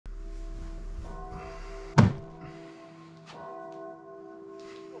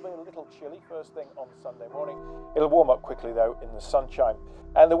little chilly first thing on Sunday morning. It'll warm up quickly though in the sunshine.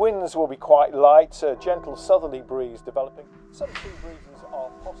 And the winds will be quite light, a gentle southerly breeze developing. Some sea breezes are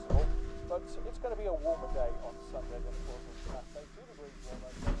possible, but it's going to be a warmer day on Sunday than it was on Saturday. 2 degrees warmer.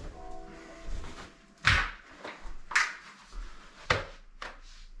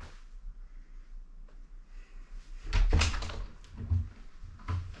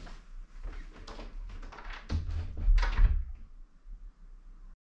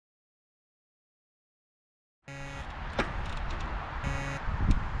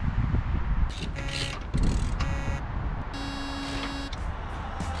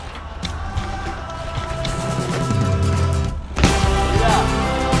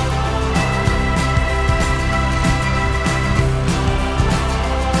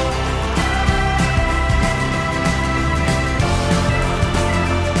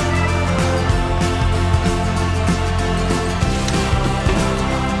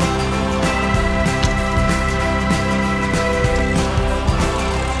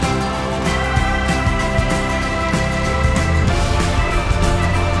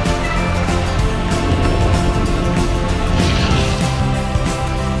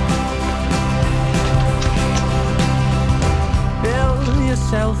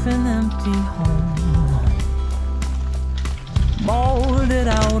 An empty home, molded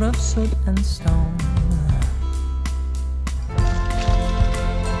out of soot and stone.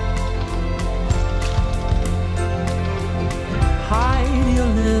 Hide your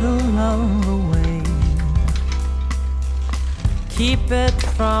little love away, keep it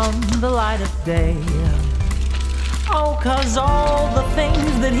from the light of day. Oh, 'cause all the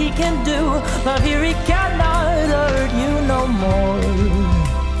things that he can do, love here he cannot hurt you no more.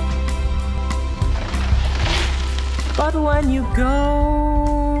 But when you go,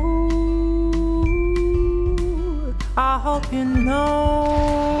 I hope you know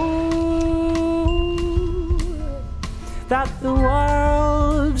that the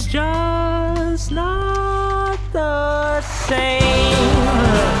world's just not the same.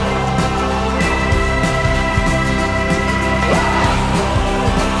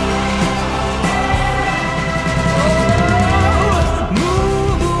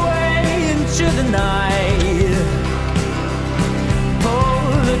 Move away into the night,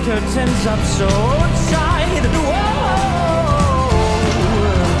 curtains up so tight. Whoa.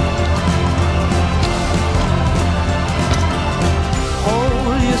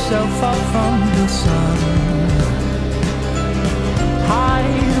 Hold yourself up from the sun.